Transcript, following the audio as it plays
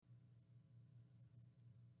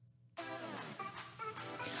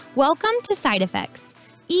Welcome to Side Effects,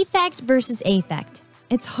 effect versus affect.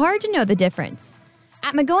 It's hard to know the difference.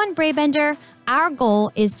 At McGowan Brabender, our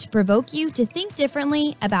goal is to provoke you to think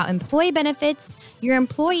differently about employee benefits, your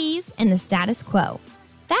employees, and the status quo.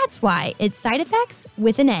 That's why it's Side Effects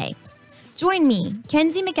with an A. Join me,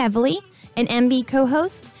 Kenzie McEvely, an MB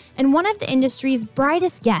co-host, and one of the industry's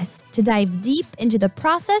brightest guests to dive deep into the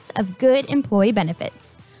process of good employee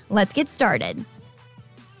benefits. Let's get started.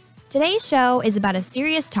 Today's show is about a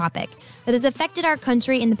serious topic that has affected our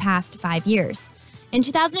country in the past 5 years. In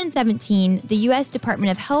 2017, the U.S. Department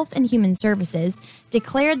of Health and Human Services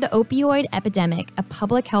declared the opioid epidemic a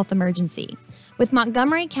public health emergency, with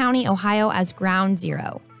Montgomery County, Ohio as ground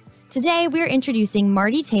zero. Today, we're introducing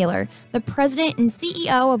Marty Taylor, the president and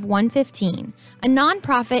CEO of 115, a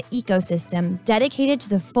nonprofit ecosystem dedicated to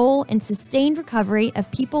the full and sustained recovery of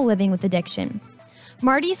people living with addiction.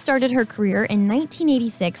 Marty started her career in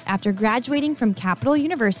 1986 after graduating from Capital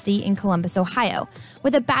University in Columbus, Ohio,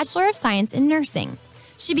 with a Bachelor of Science in Nursing.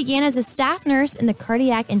 She began as a staff nurse in the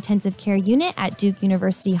Cardiac Intensive Care Unit at Duke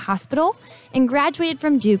University Hospital and graduated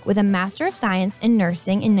from Duke with a Master of Science in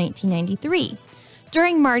Nursing in 1993.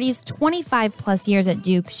 During Marty's 25-plus years at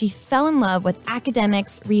Duke, she fell in love with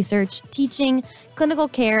academics, research, teaching, clinical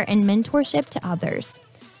care, and mentorship to others.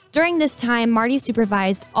 During this time, Marty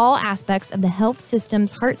supervised all aspects of the health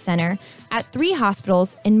system's heart center at 3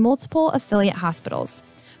 hospitals and multiple affiliate hospitals.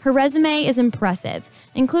 Her resume is impressive,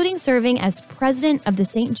 including serving as president of the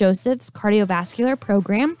St. Joseph's Cardiovascular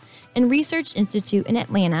Program and Research Institute in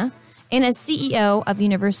Atlanta, and as CEO of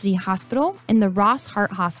University Hospital and the Ross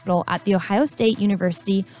Heart Hospital at The Ohio State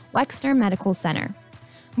University Wexner Medical Center.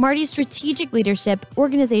 Marty's strategic leadership,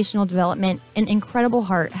 organizational development, and incredible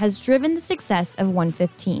heart has driven the success of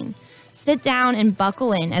 115. Sit down and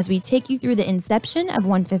buckle in as we take you through the inception of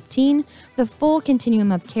 115, the full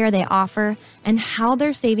continuum of care they offer, and how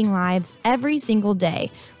they're saving lives every single day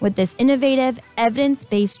with this innovative,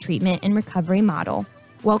 evidence-based treatment and recovery model.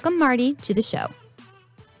 Welcome, Marty, to the show.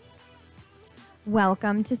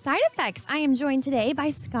 Welcome to Side Effects. I am joined today by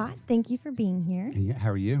Scott. Thank you for being here. Yeah, how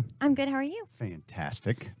are you? I'm good. How are you?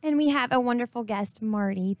 Fantastic. And we have a wonderful guest,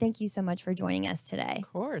 Marty. Thank you so much for joining us today.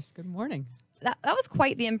 Of course. Good morning. That was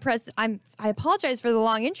quite the impressive. I apologize for the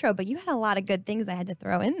long intro, but you had a lot of good things I had to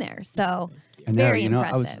throw in there. So very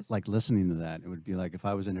impressive. I was like listening to that. It would be like if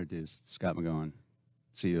I was introduced, Scott McGowan,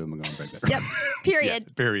 CEO of McGowan Brabender. Yep. Period.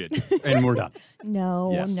 Yeah, period. And we're done.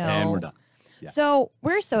 No. And we're done. Yeah. So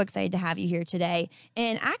we're so excited to have you here today.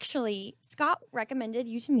 And actually, Scott recommended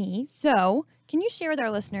you to me. So can you share with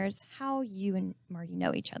our listeners how you and Marty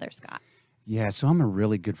know each other, Scott? Yeah, so I'm a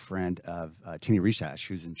really good friend of Tina Rishash,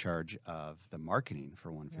 who's in charge of the marketing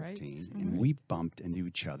for 115. Right. And we bumped into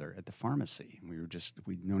each other at the pharmacy.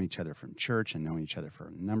 We'd known each other from church and known each other for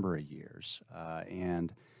a number of years.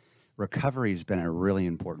 And recovery has been a really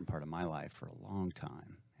important part of my life for a long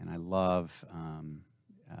time. And I love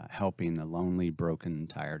helping the lonely, broken,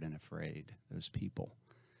 tired, and afraid, those people.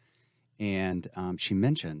 And she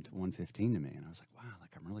mentioned 115 to me, and I was like, wow,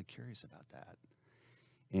 I'm really curious about that.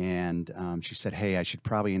 And she said, hey, I should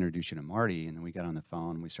probably introduce you to Marty. And then we got on the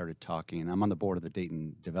phone, and we started talking. I'm on the board of the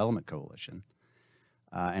Dayton Development Coalition.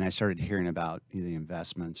 And I started hearing about the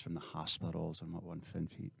investments from the hospitals and what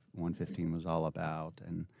 115 was all about.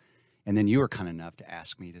 And then you were kind enough to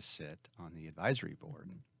ask me to sit on the advisory board.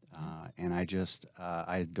 And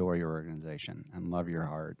I adore your organization and love your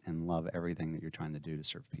heart and love everything that you're trying to do to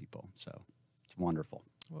serve people. So it's wonderful.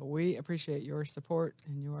 Well, we appreciate your support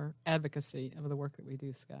and your advocacy of the work that we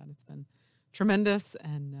do, Scott. It's been tremendous,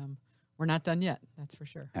 and we're not done yet, that's for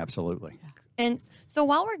sure. Absolutely. Yeah. And so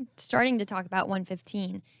while we're starting to talk about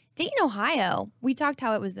 115, Dayton, Ohio, we talked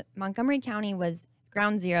how it was Montgomery County was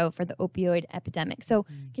ground zero for the opioid epidemic. So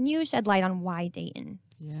can you shed light on why Dayton?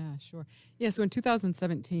 Yeah, sure. Yeah, so in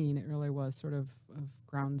 2017, it really was sort of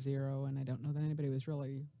ground zero, and I don't know that anybody was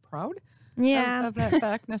really proud of that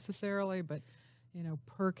fact necessarily, but,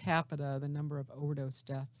 per capita, the number of overdose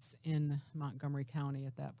deaths in Montgomery County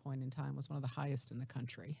at that point in time was one of the highest in the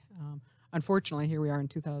country. Unfortunately, here we are in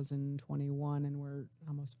 2021, and we're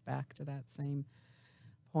almost back to that same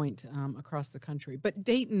point across the country. But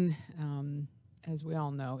Dayton, as we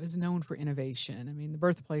all know, is known for innovation. I mean, the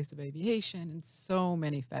birthplace of aviation and so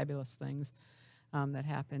many fabulous things that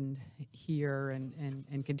happened here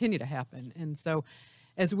and continue to happen. And so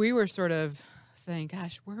as we were sort of saying,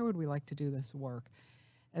 gosh, where would we like to do this work?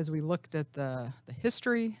 As we looked at the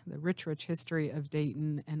history, the rich history of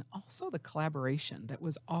Dayton, and also the collaboration that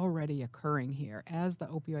was already occurring here as the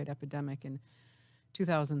opioid epidemic in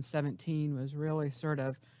 2017 was really sort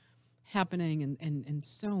of happening and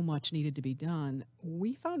so much needed to be done,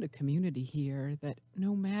 we found a community here that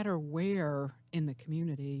no matter where in the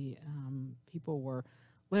community people were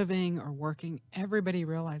living or working, everybody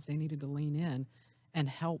realized they needed to lean in and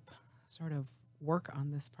help sort of work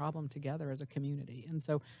on this problem together as a community. And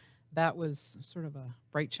so that was sort of a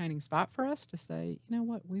bright shining spot for us to say, you know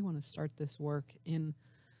what, we want to start this work in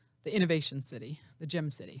the innovation city, the gem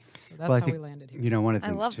city. So that's how we landed here. You know, one of the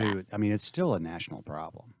things too, I mean, it's still a national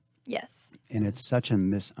problem. Yes. And it's such a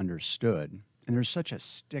misunderstood, and there's such a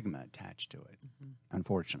stigma attached to it,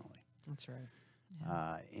 unfortunately. That's right.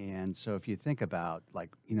 Yeah. And so if you think about,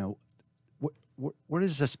 like, you know, where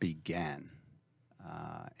does this begin?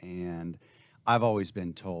 And I've always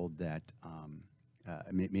been told that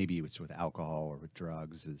maybe it's with alcohol or with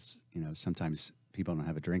drugs, is, you know, sometimes people don't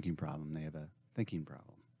have a drinking problem, they have a thinking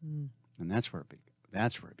problem. And that's where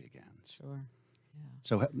it begins. Sure. Yeah.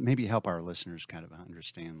 So maybe help our listeners kind of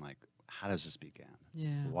understand, like, how does this begin?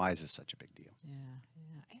 Yeah. Why is this such a big deal? Yeah.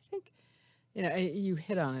 Yeah. I think, you know, you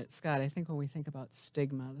hit on it, Scott. I think when we think about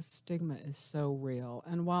stigma, the stigma is so real.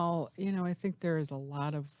 And while, you know, I think there is a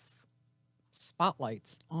lot of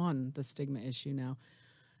spotlights on the stigma issue now,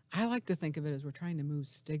 I like to think of it as we're trying to move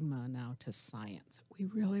stigma now to science. We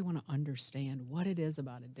really want to understand what it is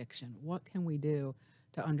about addiction. What can we do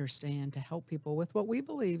to understand, to help people with what we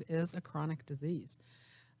believe is a chronic disease?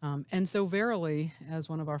 And so Verily, as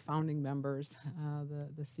one of our founding members,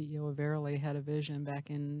 the CEO of Verily had a vision back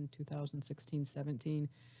in 2016-17.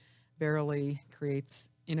 Verily creates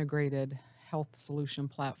integrated health solution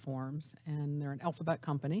platforms, and they're an alphabet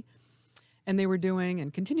company. And they were doing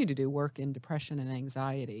and continue to do work in depression and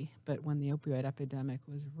anxiety. But when the opioid epidemic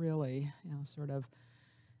was really, you know, sort of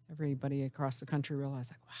everybody across the country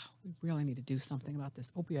realized, like, wow, we really need to do something about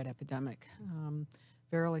this opioid epidemic.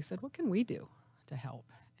 Verily said, what can we do to help?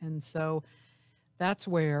 And so that's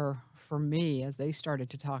where, for me, as they started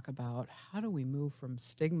to talk about how do we move from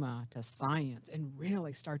stigma to science and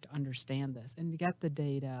really start to understand this and get the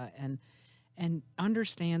data and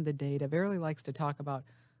understand the data. Verily likes to talk about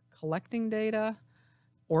collecting data,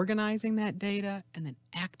 organizing that data, and then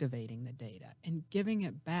activating the data and giving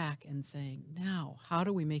it back and saying, now, how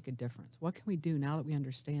do we make a difference? What can we do now that we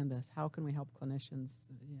understand this? How can we help clinicians,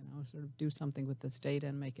 you know, sort of do something with this data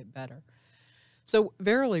and make it better? So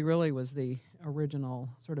Verily really was the original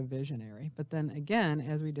sort of visionary. But then again,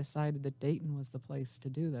 as we decided that Dayton was the place to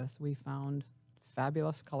do this, we found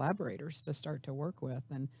fabulous collaborators to start to work with.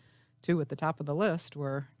 And two at the top of the list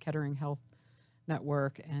were Kettering Health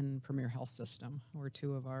Network and Premier Health System were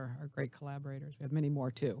two of our great collaborators. We have many more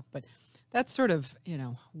too. But that's sort of, you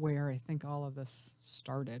know, where I think all of this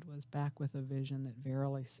started, was back with a vision that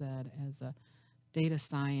Verily said, as a data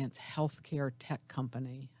science healthcare tech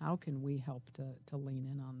company, how can we help to lean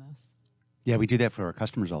in on this? Yeah, we do that for our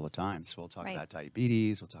customers all the time. So we'll talk about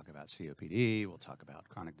diabetes, we'll talk about COPD, we'll talk about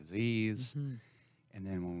chronic disease. And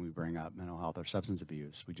then when we bring up mental health or substance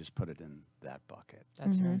abuse, we just put it in that bucket.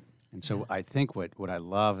 That's right. And so I think what I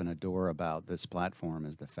love and adore about this platform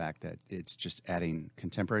is the fact that it's just adding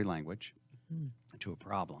contemporary language to a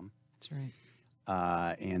problem. That's right.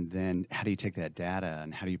 And then how do you take that data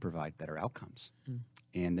and how do you provide better outcomes?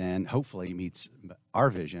 And then hopefully meets our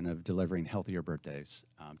vision of delivering healthier birthdays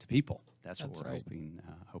to people. That's what we're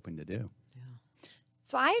hoping to do. Yeah.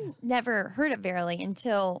 So I never heard of Verily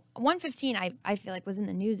until 115, I feel like was in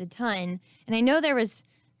the news a ton. And I know there was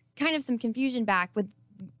kind of some confusion back with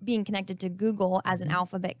being connected to Google as an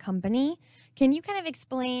alphabet company. Can you kind of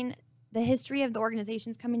explain the history of the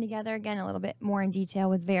organizations coming together again a little bit more in detail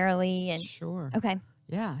with Verily? And Sure. Okay.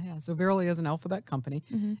 Yeah. So Verily is an alphabet company.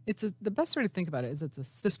 It's the best way to think about it is it's a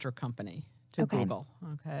sister company to Google.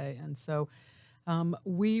 Okay. And so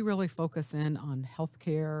we really focus in on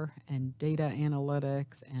healthcare and data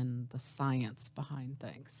analytics and the science behind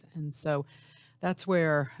things. And so that's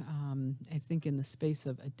where I think in the space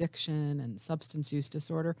of addiction and substance use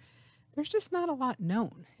disorder, there's just not a lot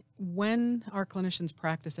known. When our clinicians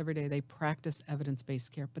practice every day, they practice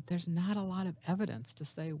evidence-based care, but there's not a lot of evidence to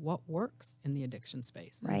say what works in the addiction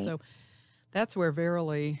space. Right. And so that's where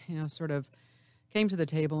Verily, you know, sort of came to the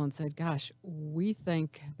table and said, gosh, we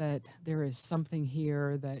think that there is something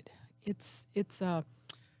here that it's a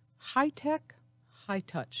high-tech,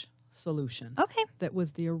 high-touch solution. Okay. That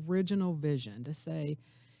was the original vision, to say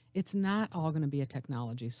it's not all going to be a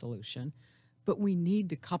technology solution, but we need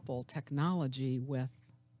to couple technology with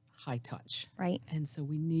high touch. Right. And so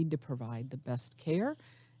we need to provide the best care.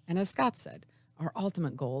 And as Scott said, our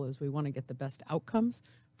ultimate goal is we want to get the best outcomes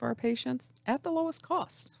for our patients at the lowest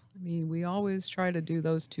cost. I mean, we always try to do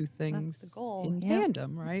those two things That's the goal. in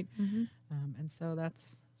tandem, right? And so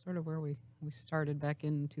that's sort of where we We started back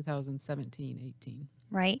in 2017, 18.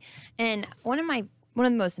 Right. And one of the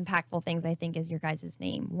most impactful things I think is your guys'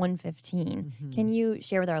 name, 115. Can you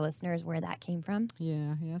share with our listeners where that came from?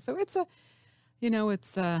 Yeah. So it's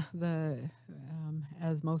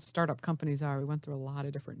as most startup companies are, we went through a lot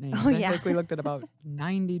of different names. Oh, yeah. I think we looked at about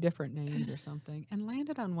 90 different names or something and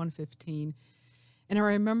landed on 115. And I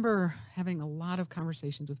remember having a lot of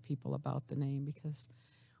conversations with people about the name because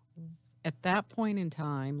at that point in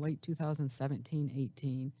time, late 2017,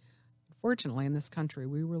 18, unfortunately in this country,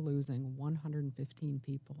 we were losing 115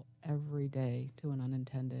 people every day to an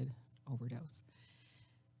unintended overdose.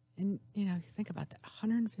 And, you think about that,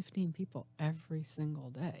 115 people every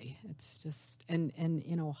single day. It's just, and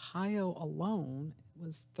in Ohio alone, it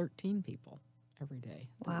was 13 people every day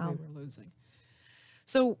that we were losing.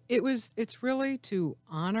 So it's really to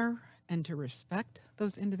honor and to respect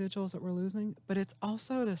those individuals that we're losing, but it's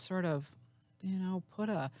also to sort of, put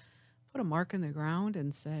a mark in the ground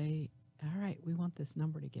and say, all right, we want this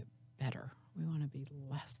number to get better. We want to be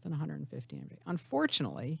less than 115 every day.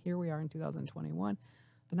 Unfortunately, here we are in 2021.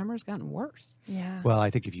 The number's gotten worse. Yeah. Well, I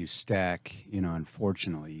think if you stack,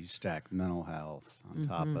 unfortunately, you stack mental health on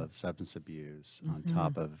top of substance abuse, on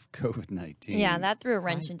top of COVID-19. Yeah, that threw a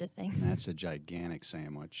wrench into things. And that's a gigantic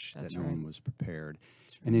sandwich that no one was prepared.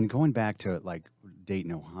 And then going back to like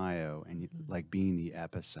Dayton, Ohio, and like being the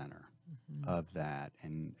epicenter of that,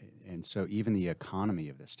 and so even the economy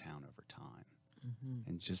of this town over time,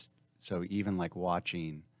 and just so even like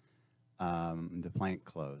watching. The plant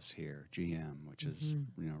close here, GM, which is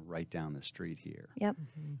right down the street here. Yep.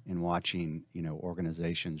 And watching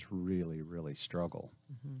organizations really, really struggle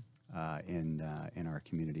in our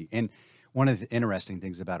community. And one of the interesting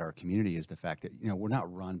things about our community is the fact that we're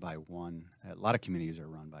not run by one. A lot of communities are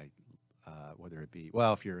run by whether it be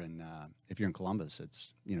if you're in Columbus,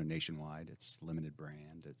 it's nationwide. It's limited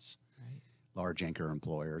brand. It's large anchor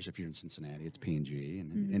employers. If you're in Cincinnati, it's P&G.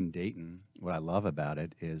 And in Dayton, what I love about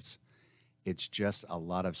it is it's just a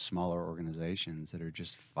lot of smaller organizations that are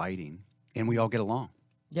just fighting, and we all get along.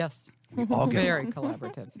 Yes. We all get very along.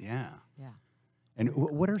 collaborative. Yeah. Yeah. And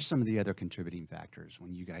what are some of the other contributing factors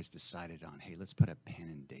when you guys decided on, hey, let's put a pin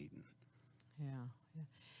in Dayton?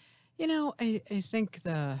 Yeah. I think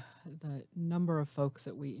the number of folks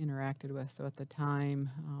that we interacted with, so at the time,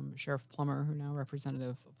 Sheriff Plummer, who now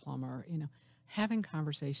Representative Plummer, having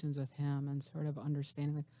conversations with him and sort of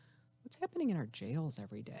understanding like, what's happening in our jails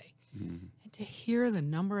every day. And to hear the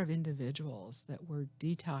number of individuals that were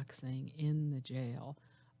detoxing in the jail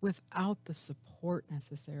without the support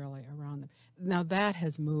necessarily around them. Now that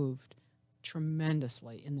has moved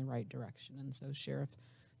tremendously in the right direction. And so Sheriff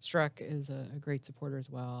Streck is a great supporter as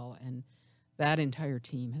well. And that entire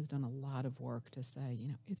team has done a lot of work to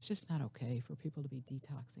say, it's just not okay for people to be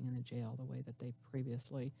detoxing in the jail the way that they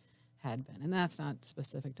previously had been. And that's not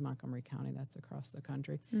specific to Montgomery County, that's across the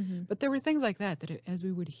country. But there were things like that as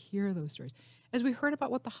we would hear those stories, as we heard about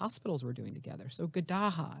what the hospitals were doing together. So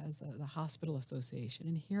GDAHA is the hospital association,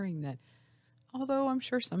 and hearing that, although I'm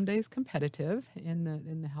sure some days competitive in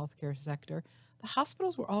the healthcare sector, the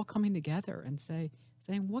hospitals were all coming together and saying,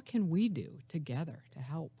 what can we do together to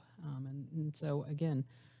help? And so again,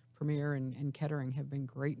 Premier and Kettering have been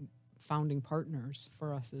great founding partners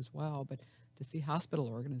for us as well, but to see hospital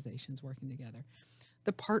organizations working together.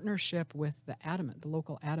 The partnership with the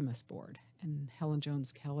local Adamus board, and Helen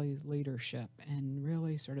Jones Kelly's leadership, and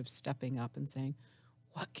really sort of stepping up and saying,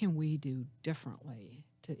 what can we do differently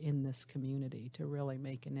in this community to really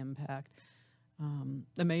make an impact?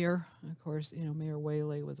 The mayor, of course, Mayor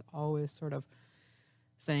Whaley was always sort of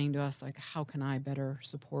saying to us, like, how can I better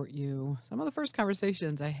support you? Some of the first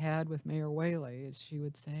conversations I had with Mayor Whaley is she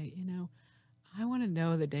would say, I want to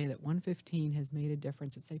know the day that 115 has made a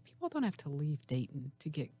difference and say people don't have to leave Dayton to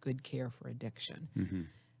get good care for addiction.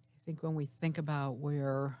 I think when we think about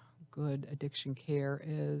where good addiction care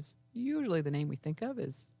is, usually the name we think of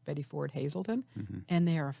is Betty Ford Hazelden, and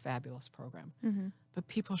they are a fabulous program. But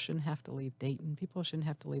people shouldn't have to leave Dayton. People shouldn't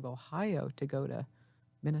have to leave Ohio to go to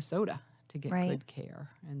Minnesota to get good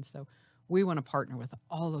care. And so we want to partner with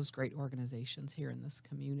all those great organizations here in this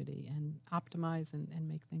community and optimize and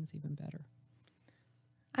make things even better.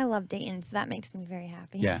 I love Dayton, so that makes me very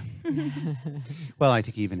happy. Yeah. Well, I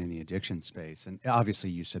think even in the addiction space, and obviously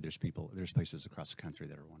you said there's places across the country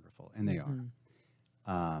that are wonderful, and they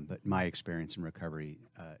are. But my experience in recovery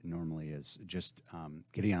normally is just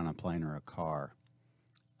getting on a plane or a car.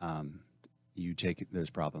 You take those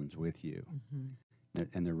problems with you,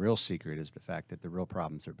 and the real secret is the fact that the real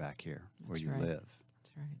problems are back here where you live.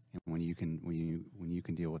 That's right. And when you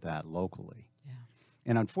can deal with that locally. Yeah.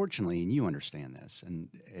 And unfortunately, and you understand this, and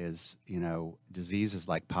as you know, diseases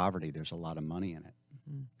like poverty, there's a lot of money in it,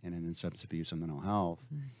 and in substance abuse and mental health,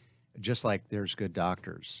 just like there's good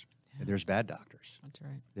doctors, there's bad doctors. That's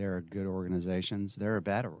right. There are good organizations, there are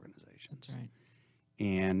bad organizations. That's right.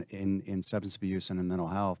 And in substance abuse and in mental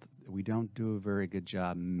health, we don't do a very good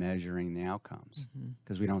job measuring the outcomes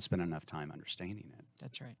because we don't spend enough time understanding it.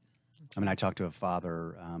 That's right. I mean, I talked to a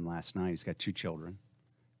father last night. He's got 2 children.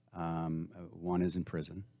 One is in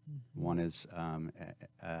prison. One is,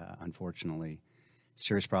 unfortunately,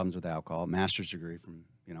 serious problems with alcohol. Master's degree from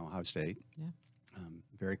Ohio State. Yeah.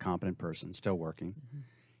 Very competent person, still working.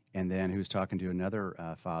 And then he was talking to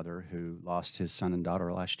another father who lost his son and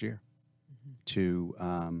daughter last year to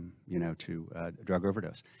drug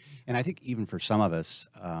overdose. And I think even for some of us,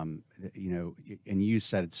 and you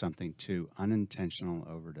said something too, unintentional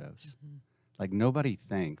overdose. Like nobody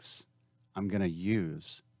thinks I'm going to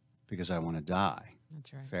use because I want to die.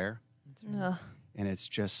 That's right. Fair? That's right. And it's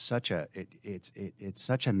just such it's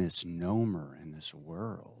such a misnomer in this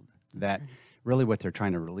world that really what they're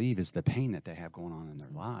trying to relieve is the pain that they have going on in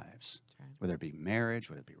their lives. That's right. Whether it be marriage,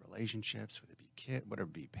 whether it be relationships, whether it be kid, whether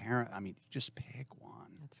it be parent. I mean, just pick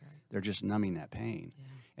one. That's right. They're just numbing that pain. Yeah.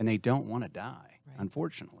 And they don't want to die, Right.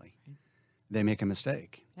 unfortunately. Right. They make a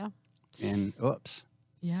mistake. Yeah. And oops.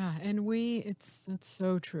 Yeah, and that's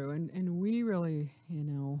so true. And we really,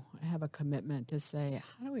 have a commitment to say,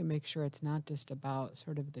 how do we make sure it's not just about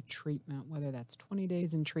sort of the treatment, whether that's 20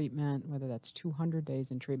 days in treatment, whether that's 200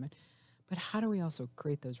 days in treatment, but how do we also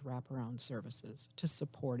create those wraparound services to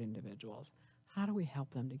support individuals? How do we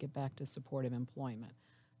help them to get back to supportive employment?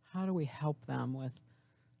 How do we help them with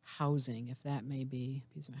housing, if that may be?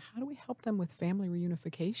 How do we help them with family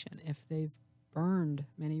reunification if they've burned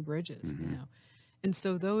many bridges, And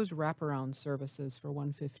so those wraparound services for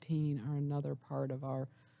 115 are another part of our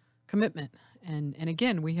commitment. And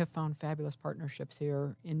again, we have found fabulous partnerships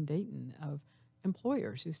here in Dayton of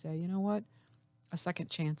employers who say, you know what, a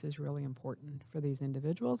second chance is really important for these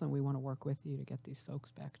individuals, and we want to work with you to get these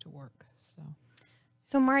folks back to work.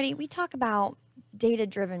 So Marty, we talk about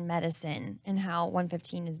data-driven medicine and how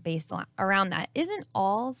 115 is based around that. Isn't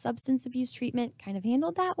all substance abuse treatment kind of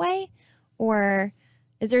handled that way? Or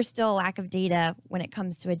is there still a lack of data when it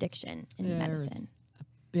comes to addiction in medicine?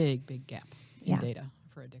 There's a big gap in data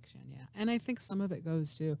for addiction, And I think some of it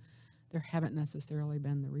goes to there haven't necessarily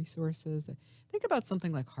been the resources. Think about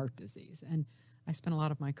something like heart disease. And I spent a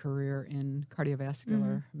lot of my career in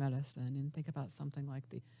cardiovascular medicine, and think about something like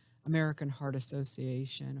the American Heart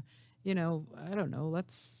Association. I don't know,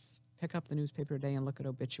 let's pick up the newspaper today and look at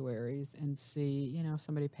obituaries and see, if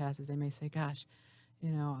somebody passes, they may say, gosh,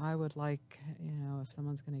 I would like, if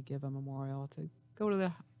someone's going to give a memorial, to go to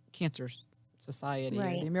the Cancer Society or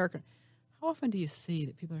the American. How often do you see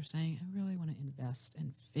that people are saying, I really want to invest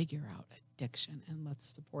and figure out addiction and let's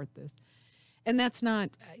support this? And that's not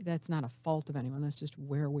a fault of anyone. That's just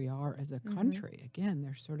where we are as a country. Again,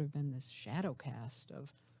 there's sort of been this shadow cast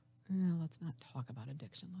of, let's not talk about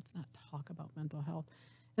addiction. Let's not talk about mental health.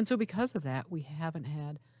 And so because of that, we haven't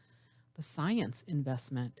had the science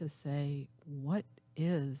investment to say, what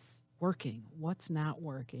is working? What's not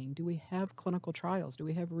working? Do we have clinical trials? Do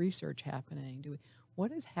we have research happening?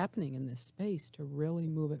 What is happening in this space to really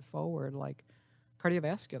move it forward, like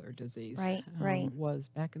cardiovascular disease was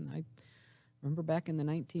back in, I remember back in the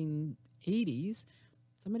 1980s,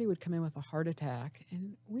 somebody would come in with a heart attack,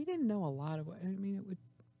 and we didn't know a lot of it would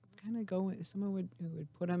kind of go, someone would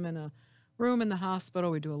put them in a room in the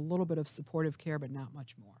hospital. We'd do a little bit of supportive care, but not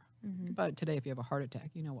much more. About it today, if you have a heart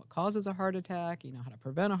attack, you know what causes a heart attack, you know how to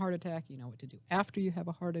prevent a heart attack, you know what to do after you have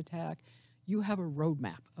a heart attack. You have a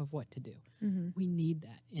roadmap of what to do. We need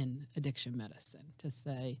that in addiction medicine to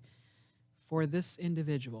say, for this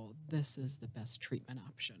individual, this is the best treatment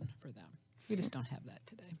option for them. We just don't have that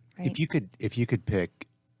today. Right. If you could pick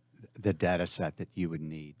the data set that you would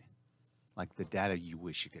need, like the data you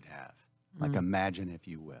wish you could have, like imagine if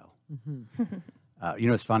you will.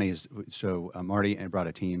 What's funny is, Marty brought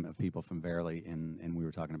a team of people from Verily, and we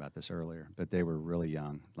were talking about this earlier, but they were really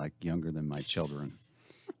young, like younger than my children.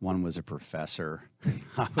 One was a professor.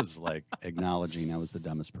 I was like acknowledging I was the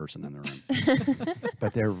dumbest person in the room.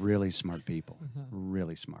 But they're really smart people,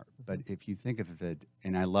 really smart. But if you think of it,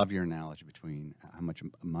 and I love your analogy between how much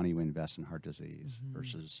money we invest in heart disease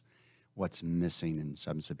versus what's missing in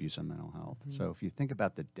substance abuse and mental health. So if you think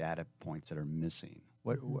about the data points that are missing,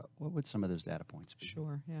 what would some of those data points be?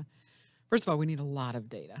 Sure, yeah. First of all, we need a lot of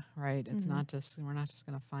data, right? It's not just, we're not just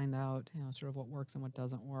going to find out, sort of what works and what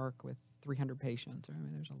doesn't work with 300 patients.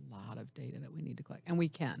 There's a lot of data that we need to collect, and we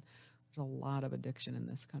can. There's a lot of addiction in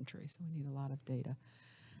this country, so we need a lot of data.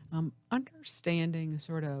 Understanding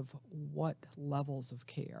sort of what levels of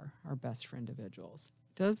care are best for individuals.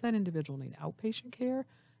 Does that individual need outpatient care?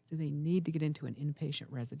 Do they need to get into an inpatient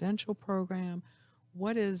residential program?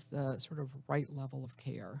 What is the sort of right level of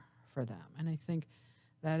care for them? And I think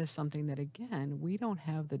that is something that, again, we don't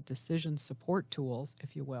have the decision support tools,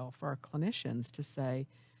 if you will, for our clinicians to say,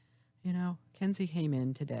 you know, Kenzie came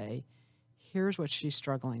in today. Here's what she's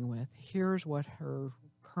struggling with. Here's what her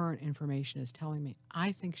current information is telling me.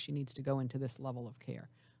 I think she needs to go into this level of care.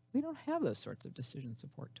 We don't have those sorts of decision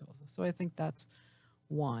support tools. So I think that's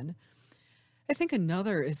one. I think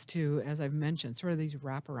another is to, as I've mentioned, sort of these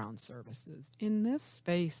wraparound services. In this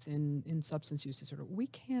space, in substance use disorder, we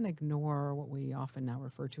can't ignore what we often now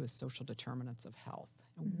refer to as social determinants of health.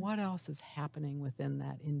 And what else is happening within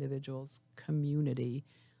that individual's community,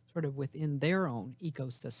 sort of within their own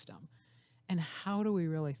ecosystem. And how do we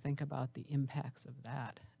really think about the impacts of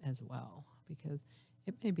that as well? Because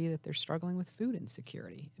it may be that they're struggling with food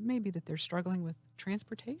insecurity. It may be that they're struggling with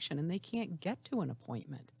transportation and they can't get to an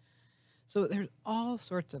appointment. So there's all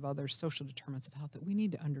sorts of other social determinants of health that we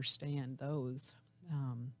need to understand those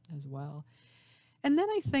as well. And then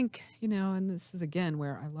I think, you know, and this is again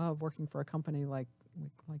where I love working for a company like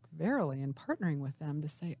Verily and partnering with them to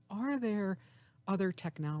say, are there other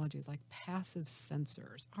technologies like passive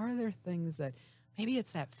sensors? Are there things that maybe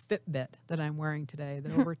it's that Fitbit that I'm wearing today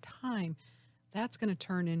that over time that's going to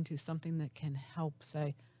turn into something that can help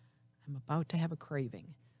say, I'm about to have a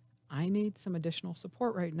craving. I need some additional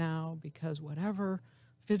support right now because whatever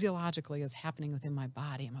physiologically is happening within my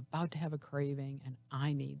body, I'm about to have a craving and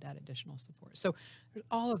I need that additional support. So there's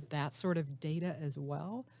all of that sort of data as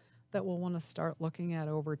well that we'll want to start looking at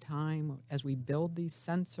over time as we build these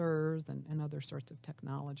sensors and other sorts of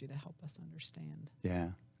technology to help us understand.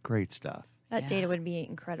 Yeah, great stuff. That data would be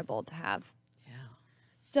incredible to have. Yeah.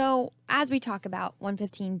 So as we talk about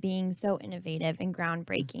 115 being so innovative and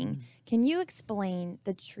groundbreaking, can you explain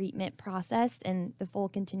the treatment process and the full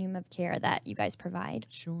continuum of care that you guys provide?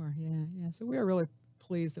 Sure, yeah. So we are really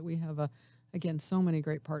pleased that we have, again, so many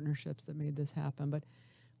great partnerships that made this happen. But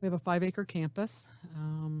we have a 5-acre campus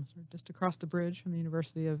sort of just across the bridge from the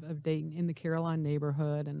University of Dayton in the Carillon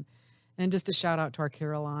neighborhood. And just a shout out to our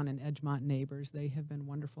Carillon and Edgemont neighbors. They have been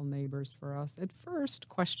wonderful neighbors for us. At first,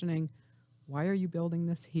 questioning, why are you building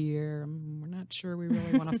this here? We're not sure we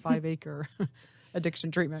really want a 5-acre addiction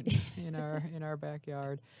treatment in our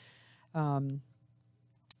backyard.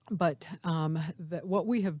 But what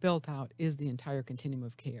we have built out is the entire continuum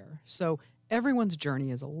of care. So everyone's journey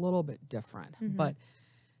is a little bit different, but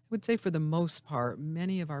I would say for the most part,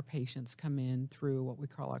 many of our patients come in through what we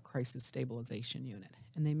call our crisis stabilization unit.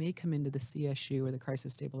 And they may come into the CSU or the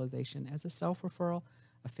crisis stabilization as a self-referral.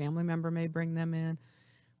 A family member may bring them in.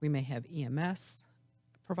 We may have EMS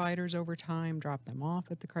providers over time drop them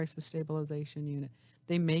off at the crisis stabilization unit.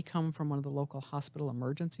 They may come from one of the local hospital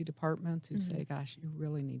emergency departments who say, gosh, you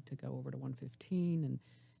really need to go over to 115,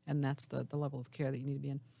 and that's the level of care that you need to be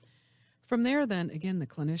in. From there, then, again, the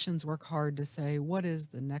clinicians work hard to say, what is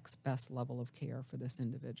the next best level of care for this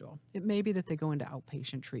individual? It may be that they go into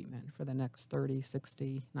outpatient treatment for the next 30,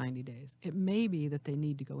 60, 90 days. It may be that they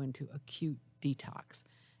need to go into acute detox,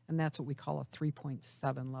 and that's what we call a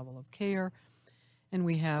 3.7 level of care. And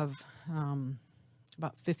we have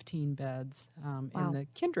about 15 beds in the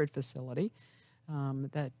Kindred facility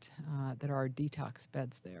that are detox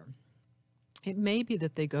beds there. It may be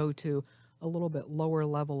that they go to a little bit lower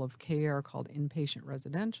level of care called inpatient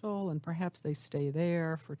residential, and perhaps they stay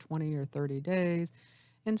there for 20 or 30 days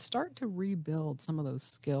and start to rebuild some of those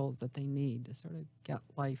skills that they need to sort of get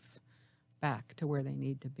life back to where they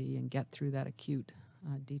need to be and get through that acute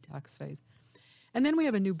detox phase. And then we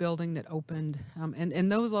have a new building that opened,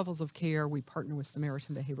 and those levels of care, we partner with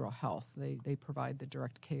Samaritan Behavioral Health. They provide the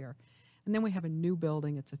direct care. And then we have a new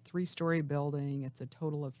building. It's a 3-story building. It's a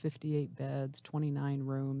total of 58 beds, 29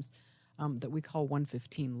 rooms. That we call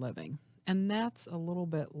 115 Living. And that's a little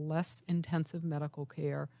bit less intensive medical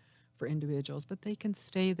care for individuals, but they can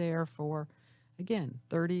stay there for, again,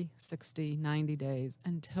 30, 60, 90 days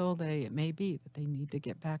until it may be that they need to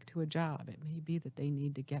get back to a job. It may be that they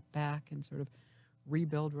need to get back and sort of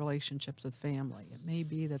rebuild relationships with family. It may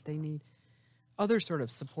be that they need other sort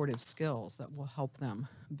of supportive skills that will help them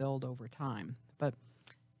build over time. But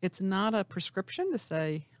it's not a prescription to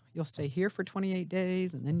say, you'll stay here for 28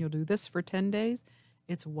 days and then you'll do this for 10 days.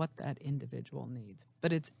 It's what that individual needs.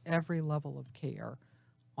 But it's every level of care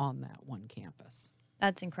on that one campus.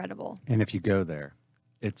 That's incredible. And if you go there,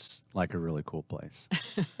 it's like a really cool place.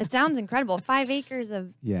 It sounds incredible. 5 acres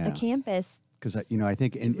of a campus. Because, I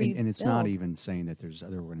think, and it's not even saying that there's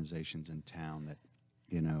other organizations in town that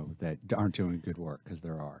that aren't doing good work, because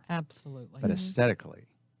there are. Absolutely. But aesthetically,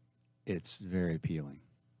 it's very appealing,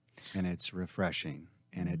 and it's refreshing,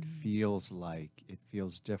 and it feels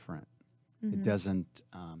different. It doesn't.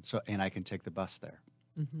 And I can take the bus there,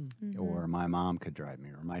 or my mom could drive me,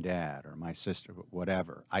 or my dad, or my sister,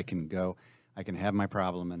 whatever. I can go. I can have my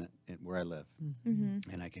problem in where I live,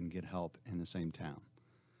 and I can get help in the same town.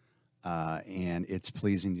 And it's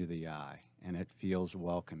pleasing to the eye, and it feels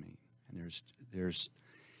welcoming. And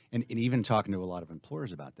and even talking to a lot of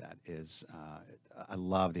employers about that is, I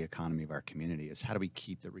love the economy of our community. Is how do we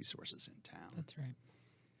keep the resources in town? That's right.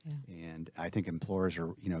 Yeah. And I think employers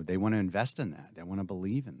are, they want to invest in that. They want to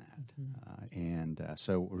believe in that.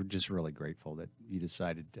 So we're just really grateful that you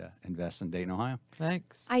decided to invest in Dayton, Ohio.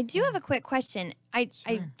 Thanks. I do have a quick question. I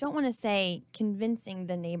Sure. don't want to say convincing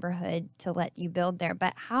the neighborhood to let you build there,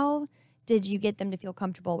 but how did you get them to feel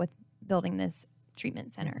comfortable with building this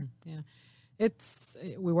treatment center? Yeah.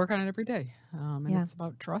 We work on it every day. And Yeah. it's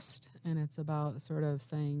about trust, and it's about sort of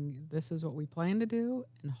saying, this is what we plan to do,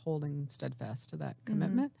 and holding steadfast to that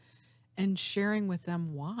commitment and sharing with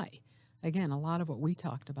them why. Again, a lot of what we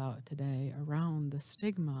talked about today around the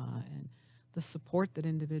stigma and the support that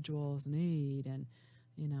individuals need, and,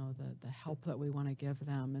 the help that we want to give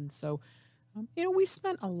them. And so, we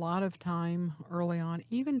spent a lot of time early on,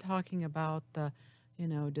 even talking about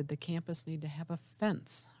did the campus need to have a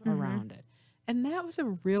fence around it? And that was a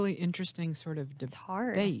really interesting sort of It's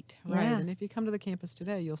hard. debate, right? Yeah. And if you come to the campus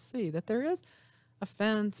today, you'll see that there is a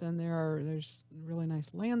fence, and there's really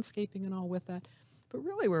nice landscaping and all with that. But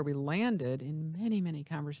really where we landed in many, many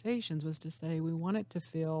conversations was to say we want it to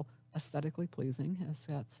feel aesthetically pleasing, as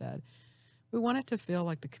Scott said. We want it to feel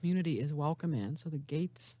like the community is welcome in, so the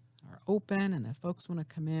gates are open, and if folks want to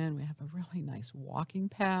come in, we have a really nice walking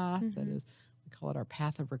path that is, we call it our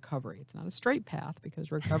path of recovery. It's not a straight path,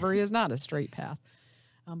 because recovery is not a straight path.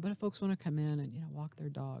 But if folks want to come in and walk their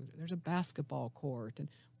dogs, there's a basketball court, and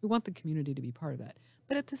we want the community to be part of that.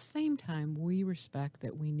 But at the same time, we respect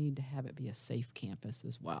that we need to have it be a safe campus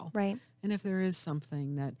as well. Right. And if there is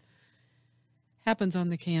something that happens on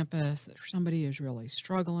the campus, or somebody is really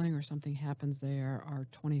struggling or something happens there, our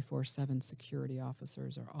 24/7 security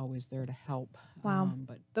officers are always there to help. Wow.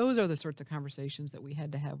 But those are the sorts of conversations that we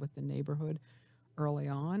had to have with the neighborhood early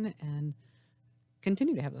on, and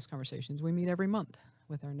continue to have those conversations. We meet every month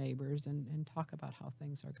with our neighbors and talk about how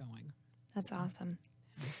things are going. That's awesome.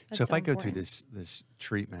 So if I go important. through this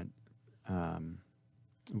treatment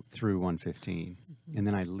through 115, and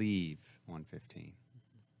then I leave 115,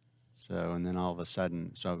 and then all of a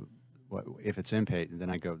sudden, if it's inpatient, then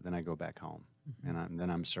I go back home, and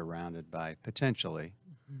then I'm surrounded by potentially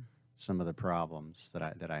some of the problems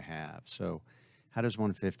that I have. So how does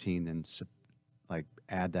 115 then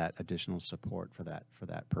add that additional support for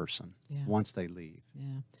that person once they leave?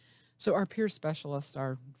 Yeah. So our peer specialists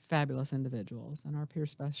are fabulous individuals, and our peer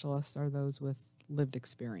specialists are those with lived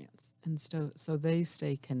experience. And so they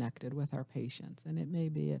stay connected with our patients. And it may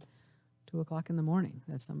be at 2:00 in the morning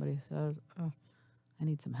that somebody says, oh, I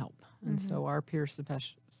need some help. And so our peer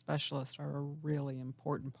specialists are a really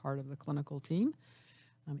important part of the clinical team.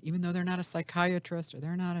 Even though they're not a psychiatrist or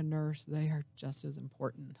they're not a nurse, they are just as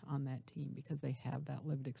important on that team because they have that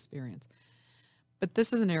lived experience. But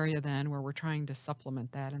this is an area then where we're trying to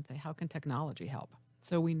supplement that and say, how can technology help?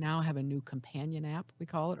 So we now have a new companion app, we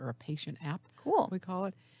call it, or a patient app, Cool. we call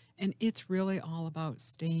it. And it's really all about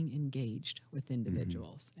staying engaged with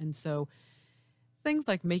individuals. And so things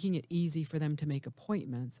like making it easy for them to make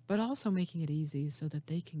appointments, but also making it easy so that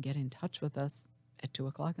they can get in touch with us at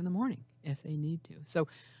 2:00 in the morning if they need to. So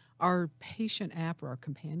our patient app, or our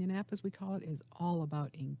companion app as we call it, is all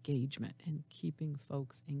about engagement and keeping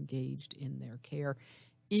folks engaged in their care,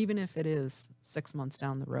 even if it is 6 months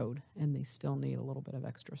down the road and they still need a little bit of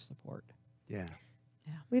extra support. Yeah.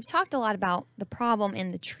 We've talked a lot about the problem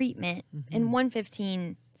and the treatment, and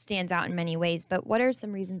 115 stands out in many ways, but what are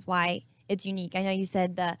some reasons why it's unique? I know you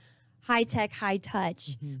said the high tech, high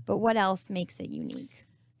touch, but what else makes it unique?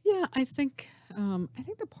 Yeah, I think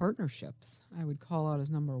the partnerships I would call out as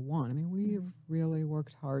number one. I mean, we've really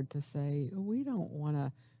worked hard to say we don't want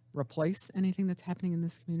to replace anything that's happening in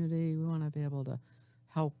this community. We want to be able to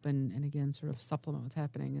help and again, sort of supplement what's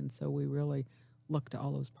happening. And so we really look to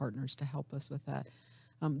all those partners to help us with that.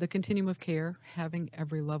 The continuum of care, having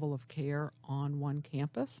every level of care on one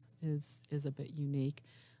campus is a bit unique.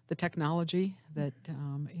 The technology that,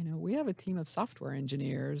 we have a team of software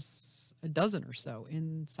engineers, a dozen or so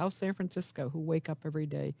in South San Francisco, who wake up every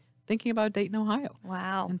day thinking about Dayton, Ohio.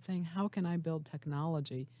 Wow. And saying, how can I build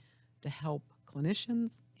technology to help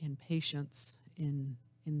clinicians and patients in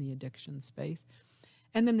the addiction space?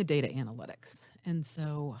 And then the data analytics. And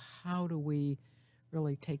so how do we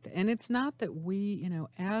really take that? And it's not that we,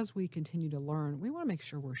 as we continue to learn, we want to make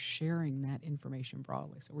sure we're sharing that information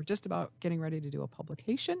broadly. So we're just about getting ready to do a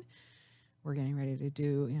publication. We're getting ready to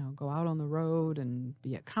do, go out on the road and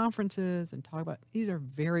be at conferences and talk about, these are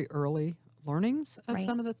very early learnings of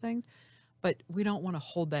some of the things, but we don't want to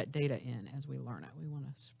hold that data in as we learn it. We want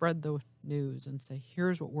to spread the news and say,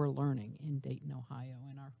 here's what we're learning in Dayton, Ohio,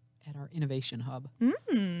 at our innovation hub.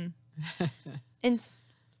 And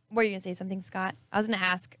were you going to say something, Scott? I was going to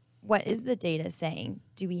ask, what is the data saying?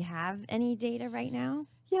 Do we have any data right now?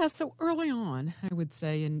 Yeah, so early on, I would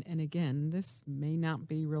say, and again, this may not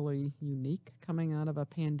be really unique coming out of a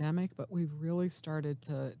pandemic, but we've really started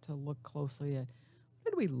to look closely at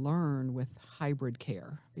what did we learn with hybrid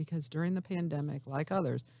care? Because during the pandemic, like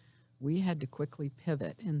others, we had to quickly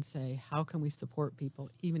pivot and say, how can we support people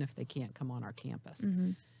even if they can't come on our campus?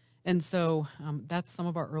 And so that's some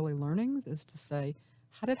of our early learnings, is to say,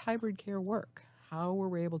 how did hybrid care work? How were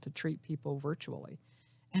we able to treat people virtually?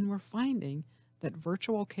 And we're finding that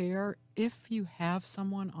virtual care, if you have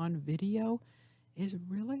someone on video, is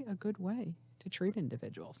really a good way to treat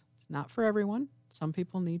individuals. It's not for everyone. Some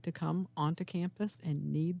people need to come onto campus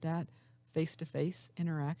and need that face-to-face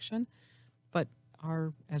interaction. But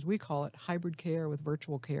our, as we call it, hybrid care with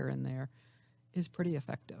virtual care in there is pretty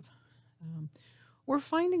effective. We're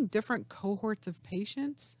finding different cohorts of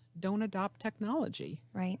patients don't adopt technology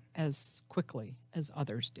as quickly as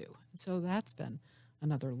others do. So that's been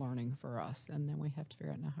another learning for us. And then we have to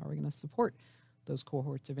figure out now how we're going to support those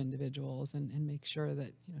cohorts of individuals and make sure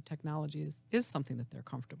that technology is something that they're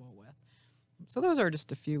comfortable with. So those are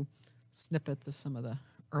just a few snippets of some of the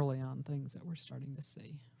early on things that we're starting to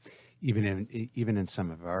see. Even in some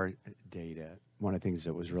of our data, one of the things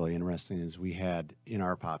that was really interesting is we had in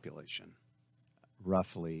our population,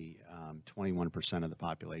 roughly 21% of the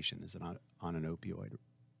population is on an opioid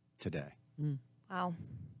today. Wow.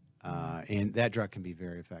 And that drug can be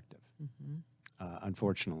very effective.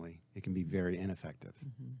 Unfortunately, it can be very ineffective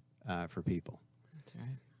for people. That's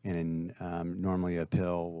right. And normally a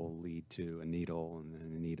pill will lead to a needle, and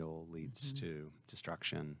then a needle leads to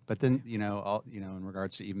destruction. But then, in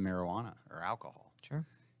regards to even marijuana or alcohol. Sure.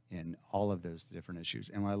 And all of those different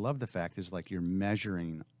issues. And what I love the fact is, like, you're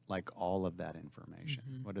measuring like all of that information.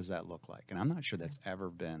 What does that look like? And I'm not sure that's ever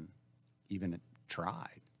been even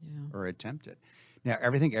tried or attempted. Now,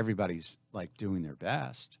 I think everybody's like doing their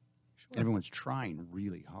best. Sure. Everyone's trying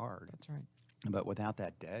really hard. That's right. But without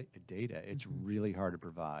that data, it's really hard to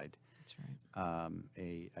provide That's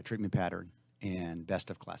right. A treatment pattern and best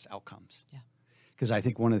of class outcomes. Yeah. Because I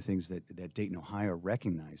think one of the things that Dayton, Ohio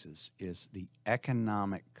recognizes is the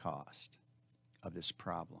economic cost of this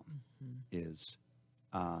problem is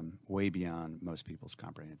way beyond most people's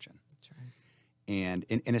comprehension. That's right. And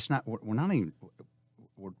it's not,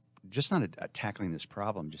 we're just not tackling this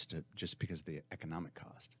problem just because of the economic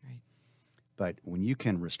cost. Right. But when you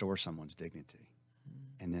can restore someone's dignity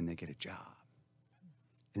and then they get a job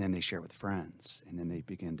and then they share with friends and then they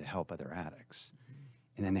begin to help other addicts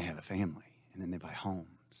and then they have a family and then they buy homes,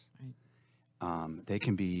 they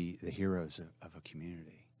can be the heroes of a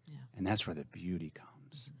community. Yeah. And that's where the beauty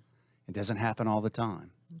comes. It doesn't happen all the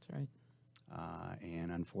time. That's right.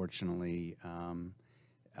 And unfortunately,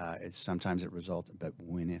 sometimes it results, but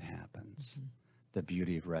when it happens, the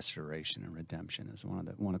beauty of restoration and redemption is one of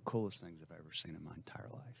the coolest things I've ever seen in my entire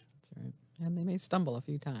life. That's right. And they may stumble a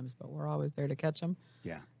few times, but we're always there to catch them.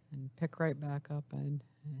 Yeah. And pick right back up and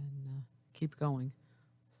keep going.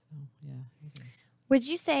 So, yeah, it is. Would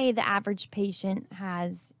you say the average patient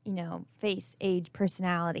has, face, age,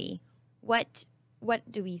 personality? What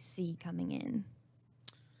do we see coming in?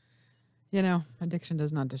 Addiction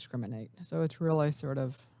does not discriminate. So it's really sort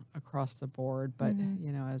of across the board. But,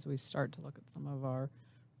 as we start to look at some of our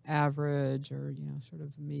average or, sort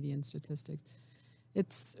of median statistics,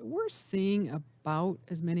 we're seeing about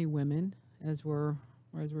as many women as we're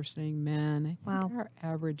seeing men. I think our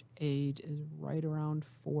average age is right around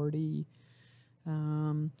 40.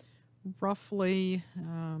 Roughly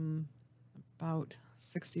about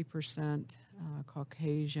 60%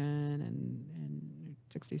 Caucasian and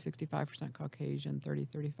 65% Caucasian,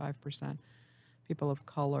 35% people of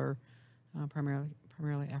color,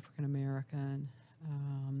 primarily African American.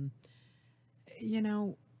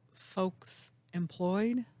 Folks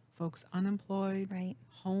employed, folks unemployed, right,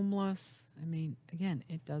 homeless. I mean, again,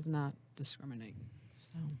 it does not discriminate.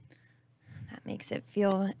 So that makes it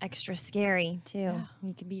feel extra scary too. Yeah.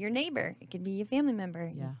 It could be your neighbor, it could be a family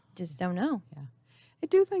member. Yeah. You just don't know. Yeah. I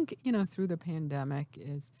do think, through the pandemic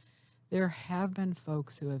there have been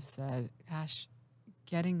folks who have said, gosh,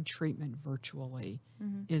 getting treatment virtually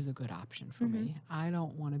is a good option for me. I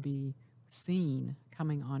don't want to be seen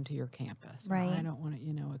coming onto your campus. Right. I don't want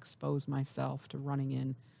to, expose myself to running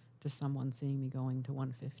in to someone seeing me going to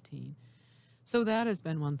 115. So that has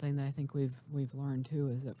been one thing that I think we've learned too,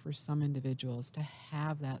 is that for some individuals to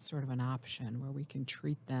have that sort of an option where we can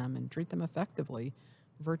treat them effectively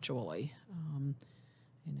virtually.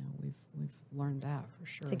 We've learned that for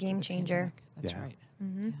sure. It's a game changer. That's right.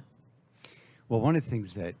 Yeah. Well, one of the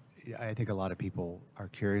things that I think a lot of people are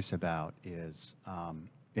curious about is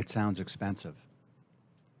it sounds expensive.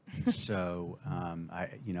 So,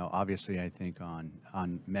 obviously, I think on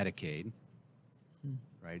Medicaid,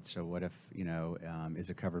 right? So, what if is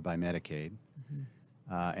it covered by Medicaid?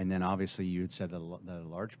 And then, obviously, you had said that a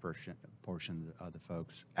large portion of the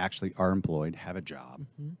folks actually are employed, have a job.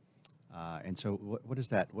 And so, what is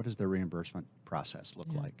that? What does the reimbursement process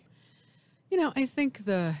look like? I think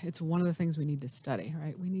it's one of the things we need to study,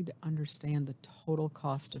 right? We need to understand the total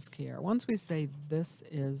cost of care. Once we say this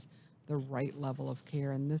is the right level of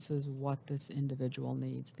care and this is what this individual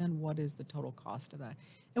needs, then what is the total cost of that?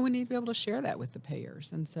 And we need to be able to share that with the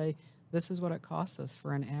payers and say, this is what it costs us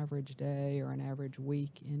for an average day or an average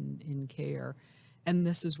week in care. And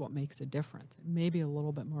this is what makes a difference. It may be a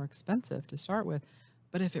little bit more expensive to start with,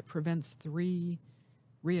 but if it prevents 3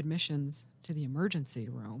 readmissions to the emergency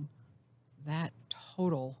room, that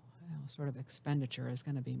total sort of expenditure is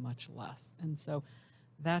going to be much less. And so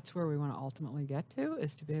that's where we want to ultimately get to,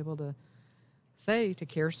 is to be able to say to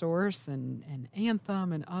CareSource and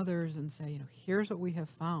Anthem and others and say, here's what we have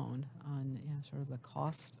found on sort of the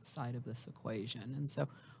cost side of this equation. And so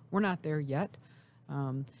we're not there yet.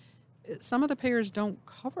 Some of the payers don't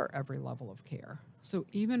cover every level of care. So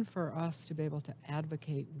even for us to be able to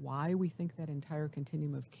advocate why we think that entire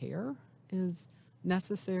continuum of care is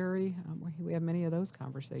necessary, we have many of those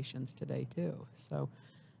conversations today too. So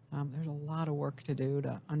there's a lot of work to do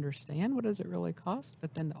to understand what does it really cost,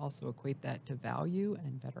 but then to also equate that to value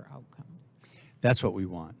and better outcomes. That's what we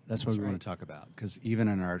want. That's what we want to talk about. Because even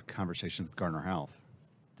in our conversations with Gardner Health,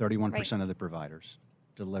 31% of the providers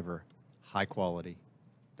deliver high quality,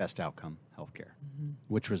 best outcome healthcare,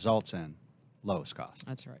 which results in lowest cost.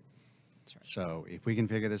 That's right. That's right. So if we can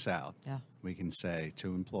figure this out, we can say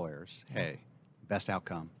to employers, hey, best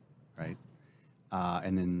outcome, right?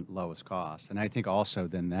 And then lowest cost. And I think also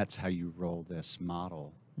then that's how you roll this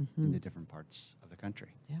model in the different parts of the country.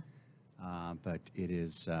 Yeah. But it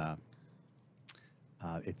is,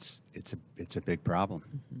 it's a big problem.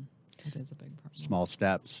 It is a big problem. Small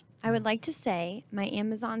steps. I would like to say my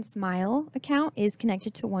Amazon Smile account is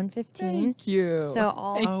connected to 115. Thank you. So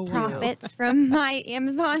all profits from my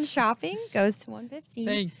Amazon shopping goes to 115.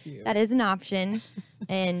 Thank you. That is an option.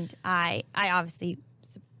 And I obviously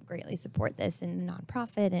greatly support this in the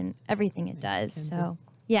nonprofit and everything it does. Kenzie. So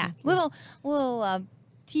yeah, little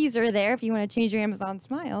teaser there if you want to change your Amazon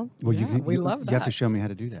Smile. Well, we love You have to that. show me how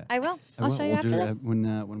to do that. I will. I'll show you we'll after do this. it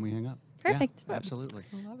when we hang up. Perfect. Yeah, absolutely.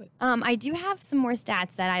 I love it. I do have some more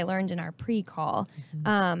stats that I learned in our pre-call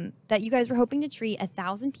that you guys were hoping to treat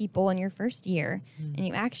 1,000 people in your first year, and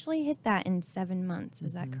you actually hit that in 7 months.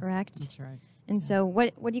 Is that correct? That's right. And so,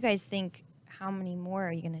 what do you guys think? How many more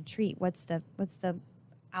are you going to treat? What's the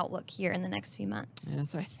outlook here in the next few months? Yeah,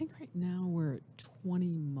 so I think right now we're at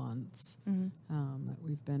 20 months that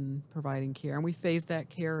we've been providing care, and we phased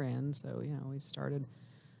that care in. So we started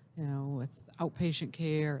with outpatient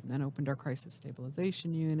care, and then opened our crisis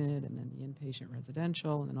stabilization unit, and then the inpatient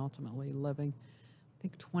residential, and then ultimately living. I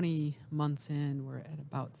think 20 months in, we're at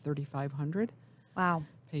about 3,500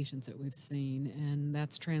 patients that we've seen, and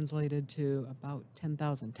that's translated to about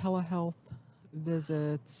 10,000 telehealth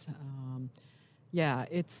visits.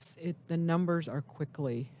 The numbers are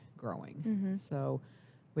quickly growing. So,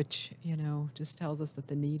 which just tells us that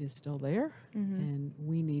the need is still there, and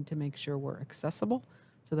we need to make sure we're accessible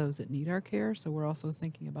to those that need our care. So we're also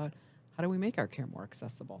thinking about how do we make our care more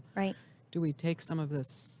accessible? Right. Do we take some of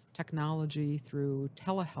this technology through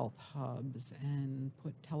telehealth hubs and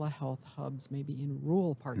put telehealth hubs maybe in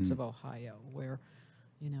rural parts of Ohio where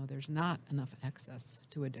there's not enough access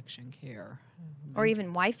to addiction care, or even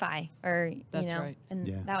Wi-Fi, or That's right. and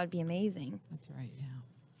that would be amazing. That's right. Yeah.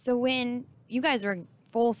 So when you guys are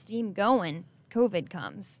full steam going, COVID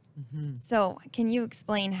comes. So can you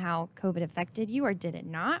explain how COVID affected you, or did it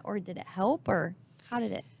not, or did it help, or how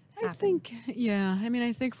did it happen?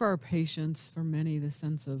 I think for our patients, for many, the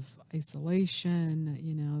sense of isolation,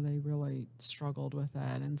 they really struggled with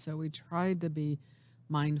that. And so we tried to be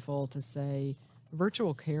mindful to say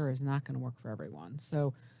virtual care is not going to work for everyone.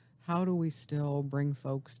 So how do we still bring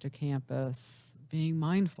folks to campus, being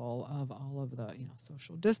mindful of all of the,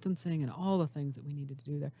 social distancing and all the things that we needed to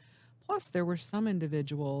do there. Plus, there were some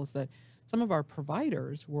individuals that some of our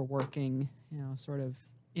providers were working, sort of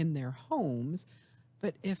in their homes.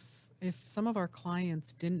 But if some of our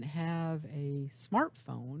clients didn't have a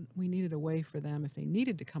smartphone, we needed a way for them, if they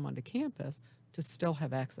needed to come onto campus, to still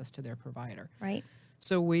have access to their provider. Right.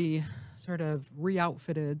 So we sort of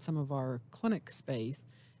re-outfitted some of our clinic space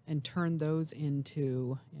and turned those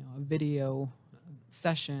into a video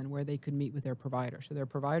session where they could meet with their provider. So their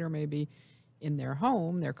provider may be in their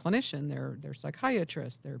home, their clinician, their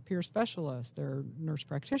psychiatrist, their peer specialist, their nurse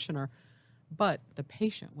practitioner, but the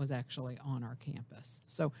patient was actually on our campus.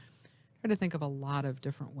 So try to think of a lot of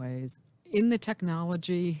different ways. In the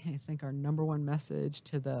technology, I think our number one message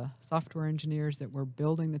to the software engineers that were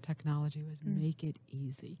building the technology was make it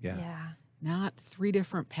easy. Yeah. Not 3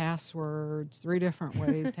 different passwords, 3 different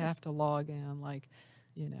ways to have to log in. Like,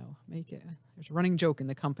 make it, there's a running joke in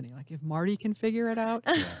the company. Like, if Marty can figure it out,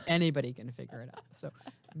 anybody can figure it out. So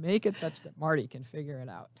make it such that Marty can figure it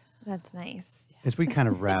out. That's nice. As we kind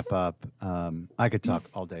of wrap up, I could talk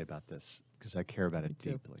all day about this because I care about it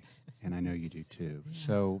deeply, and I know you do too. Yeah.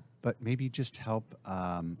 So, but maybe just help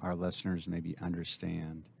our listeners maybe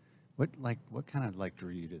understand what kind of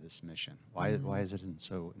drew you to this mission. Why is it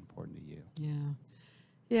so important to you?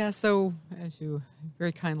 Yeah. So, as you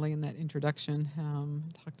very kindly in that introduction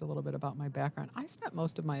talked a little bit about my background, I spent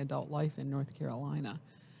most of my adult life in North Carolina,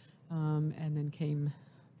 and then came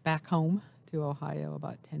back home to Ohio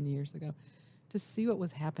about 10 years ago to see what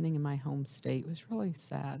was happening in my home state. It was really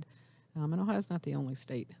sad. And Ohio's not the only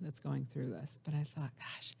state that's going through this, but I thought,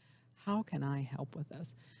 gosh, how can I help with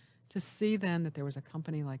this? To see then that there was a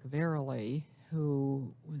company like Verily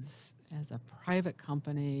who was, as a private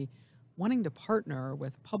company, wanting to partner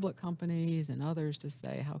with public companies and others to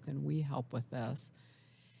say, how can we help with this?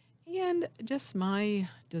 And just my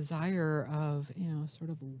desire of, sort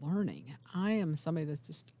of learning. I am somebody that's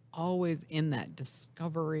just always in that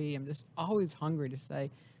discovery. I'm just always hungry to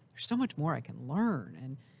say, there's so much more I can learn,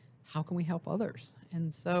 and how can we help others?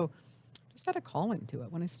 And so just had a calling to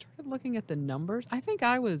it. When I started looking at the numbers, I think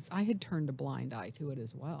I had turned a blind eye to it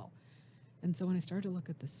as well. And so when I started to look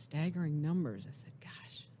at the staggering numbers, I said,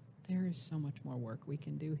 gosh, there is so much more work we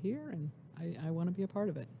can do here, and I want to be a part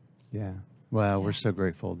of it. Yeah. Well, we're so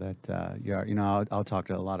grateful that you are. I'll talk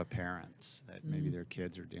to a lot of parents that maybe their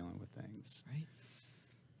kids are dealing with things. Right.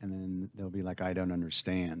 And then they'll be like, I don't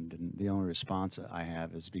understand. And the only response that I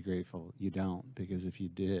have is be grateful you don't, because if you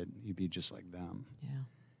did, you'd be just like them. Yeah.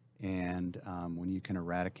 And when you can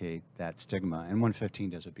eradicate that stigma, and 115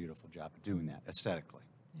 does a beautiful job of doing that aesthetically.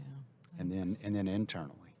 Yeah. And then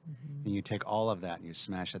internally. And you take all of that and you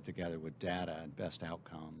smash it together with data and best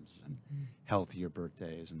outcomes and healthier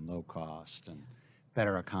birthdays and low cost and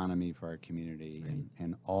better economy for our community,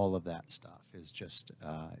 and all of that stuff is just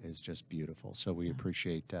beautiful. So we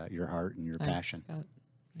appreciate your heart and your passion. Scott.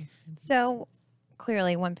 Thanks, Kenzie. So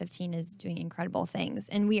clearly 115 is doing incredible things,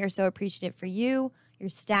 and we are so appreciative for you, your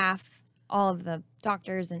staff, all of the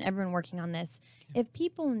doctors and everyone working on this. If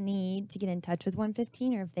people need to get in touch with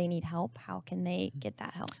 115 or if they need help, how can they get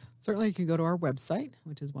that help? Certainly you can go to our website,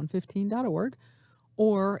 which is 115.org,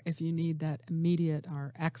 or if you need that immediate,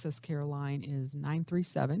 our access care line is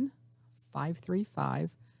 937-535-5115.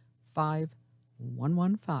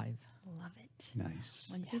 Love it. Nice.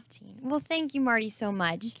 115. Well, thank you, Marty, so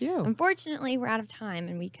much. Thank you. Unfortunately, we're out of time,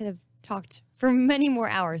 and we could have talked for many more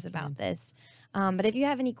hours about this. But if you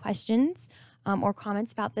have any questions or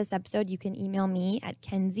comments about this episode, you can email me at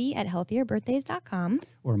kenzie@healthierbirthdays.com.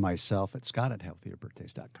 Or myself at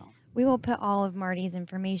scott@healthierbirthdays.com. We will put all of Marty's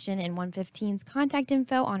information and 115's contact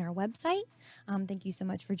info on our website. Thank you so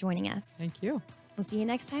much for joining us. Thank you. We'll see you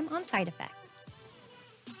next time on Side Effects.